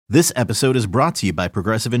This episode is brought to you by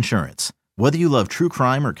Progressive Insurance. Whether you love true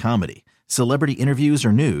crime or comedy, celebrity interviews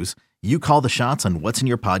or news, you call the shots on what's in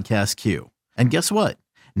your podcast queue. And guess what?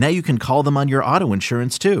 Now you can call them on your auto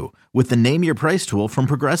insurance too with the Name Your Price tool from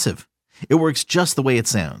Progressive. It works just the way it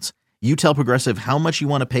sounds. You tell Progressive how much you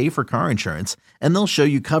want to pay for car insurance, and they'll show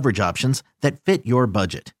you coverage options that fit your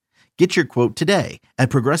budget. Get your quote today at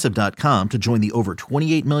Progressive.com to join the over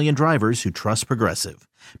 28 million drivers who trust Progressive.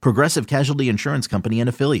 Progressive Casualty Insurance Company and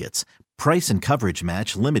Affiliates. Price and coverage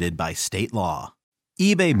match limited by state law.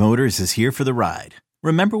 eBay Motors is here for the ride.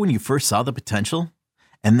 Remember when you first saw the potential?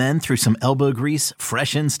 And then through some elbow grease,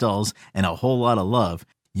 fresh installs, and a whole lot of love,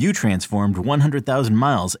 you transformed 100,000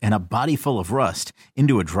 miles and a body full of rust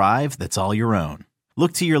into a drive that's all your own.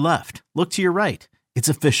 Look to your left. Look to your right. It's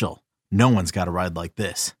official. No one's got a ride like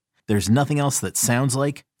this. There's nothing else that sounds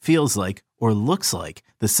like, feels like, or looks like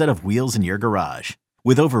the set of wheels in your garage.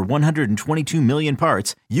 With over 122 million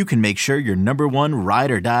parts, you can make sure your number one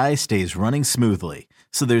ride or die stays running smoothly.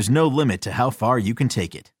 So there's no limit to how far you can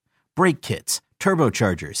take it. Brake kits,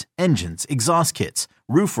 turbochargers, engines, exhaust kits,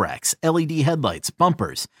 roof racks, LED headlights,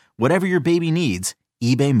 bumpers, whatever your baby needs,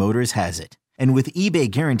 eBay Motors has it. And with eBay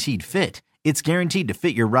Guaranteed Fit, it's guaranteed to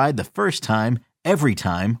fit your ride the first time, every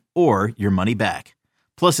time, or your money back.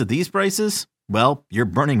 Plus, at these prices, well, you're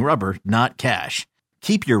burning rubber, not cash.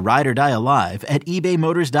 Keep your ride or die alive at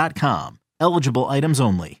ebaymotors.com. Eligible items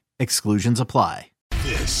only. Exclusions apply.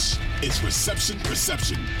 This is Reception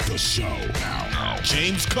Perception, the show. Now,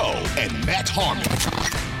 James Cole and Matt Harmon.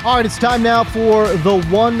 All right, it's time now for the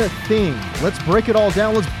one thing. Let's break it all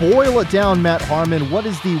down. Let's boil it down, Matt Harmon. What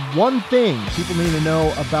is the one thing people need to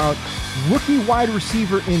know about rookie wide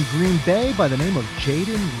receiver in Green Bay by the name of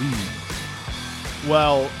Jayden Reed?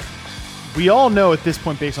 Well, we all know at this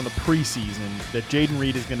point, based on the preseason, that Jayden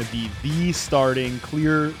Reed is going to be the starting,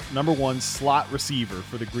 clear number one slot receiver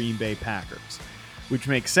for the Green Bay Packers, which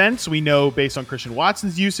makes sense. We know based on Christian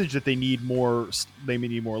Watson's usage that they need more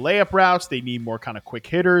layup routes. They need more kind of quick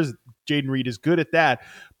hitters. Jayden Reed is good at that.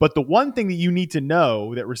 But the one thing that you need to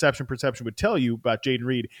know that Reception Perception would tell you about Jayden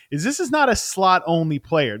Reed is this is not a slot-only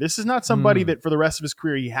player. This is not somebody that for the rest of his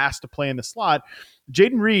career he has to play in the slot.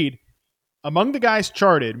 Jayden Reed, among the guys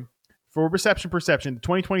charted for Reception Perception, the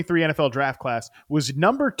 2023 NFL draft class, was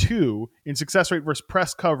number 2 in success rate versus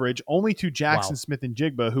press coverage, only to Jackson Smith and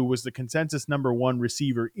Jigba, who was the consensus number 1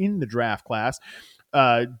 receiver in the draft class.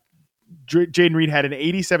 Jayden Reed had an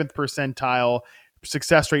 87th percentile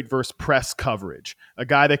success rate versus press coverage, a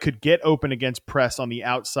guy that could get open against press on the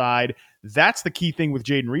outside. That's the key thing with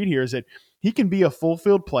Jayden Reed here, is that he can be a full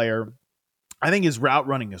field player. I think his route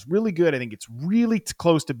running is really good. I think it's really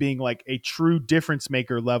close to being like a true difference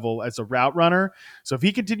maker level as a route runner. So if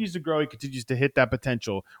he continues to grow, he continues to hit that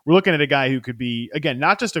potential. We're looking at a guy who could be, again,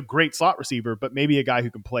 not just a great slot receiver, but maybe a guy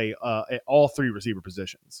who can play at all 3 receiver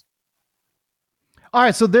positions. All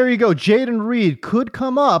right, so there you go. Jayden Reed could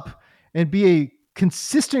come up and be a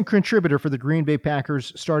consistent contributor for the Green Bay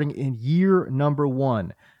Packers starting in year number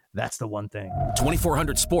 1. That's the one thing.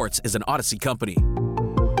 2400 Sports is an Odyssey company.